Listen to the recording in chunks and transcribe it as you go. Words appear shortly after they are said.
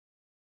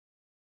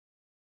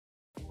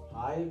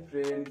Hi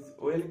friends,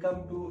 welcome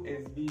to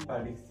SB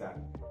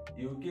prediction.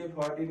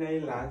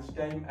 Uk49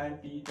 lunchtime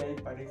and tea time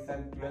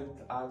prediction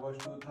 12th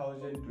August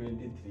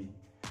 2023.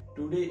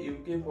 Today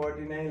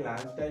Uk49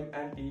 lunchtime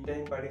and tea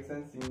time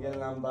prediction single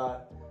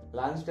number.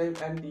 Lunchtime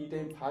and tea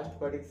time first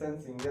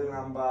prediction single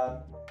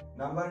number.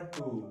 Number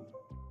 2.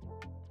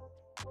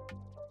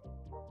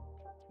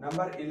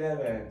 Number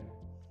 11.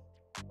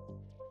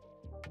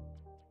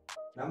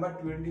 Number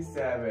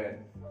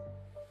 27.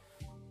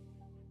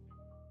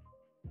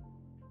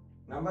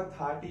 Number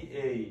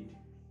 38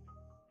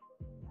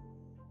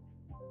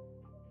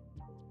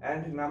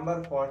 and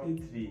number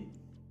 43.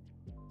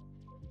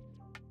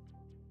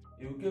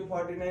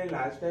 Uk49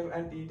 lunchtime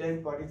and tea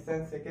time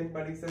prediction second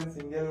prediction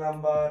single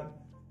number.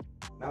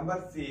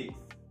 Number 6.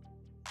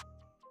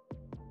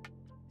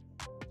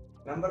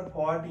 Number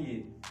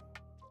 14.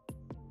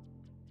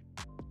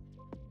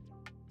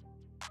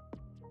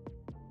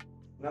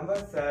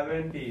 Number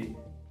 17.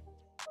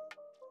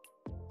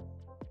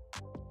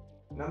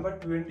 Number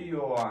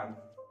 21.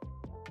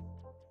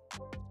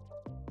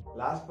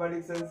 Last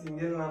prediction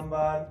single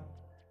number.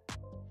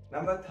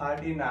 Number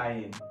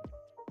 39.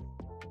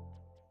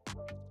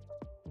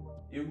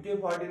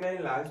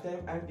 Uk49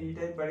 lunchtime and tea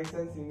time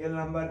prediction single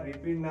number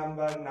repeat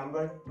number.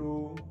 Number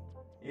 2,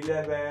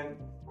 11,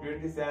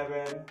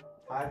 27,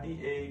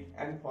 38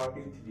 and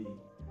 43.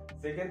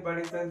 Second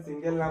prediction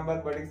single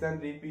number prediction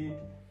repeat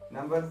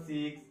number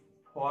 6,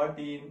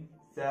 14,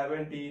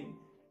 17,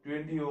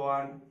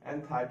 21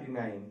 and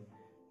 39.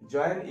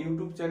 Join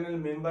YouTube channel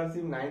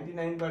membership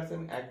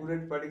 99%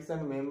 accurate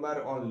prediction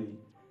member only.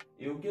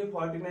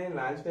 Uk49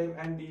 lunchtime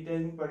and tea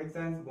time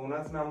predictions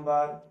bonus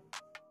number.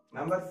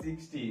 Number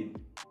 16.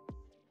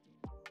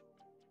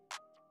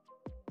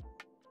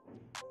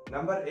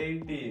 Number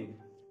 18.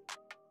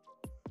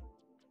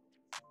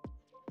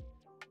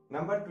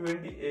 Number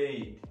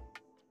 28.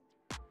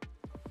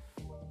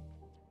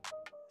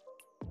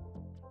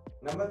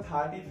 Number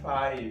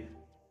 35.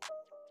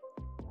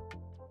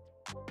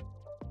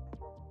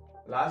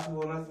 Last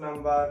bonus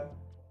number.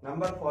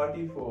 Number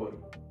 44.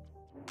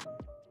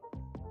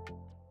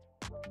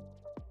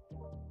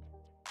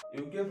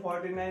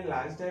 Uk49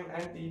 lunchtime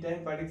and tea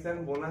time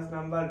prediction bonus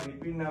number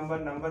repeat number.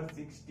 Number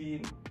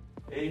 16,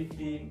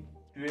 18,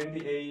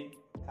 28,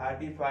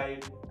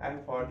 35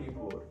 and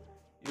 44.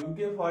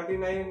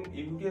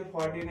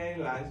 Uk49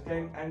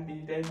 lunchtime and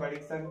tea time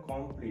prediction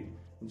complete.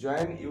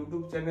 Join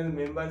YouTube channel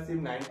membership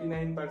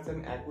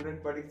 99%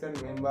 accurate prediction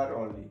member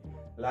only.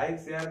 Like,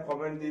 share,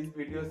 comment this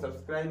video,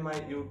 subscribe my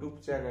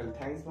YouTube channel.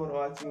 Thanks for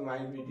watching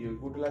my video.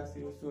 Good luck.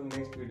 See you soon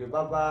next video.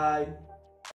 Bye bye.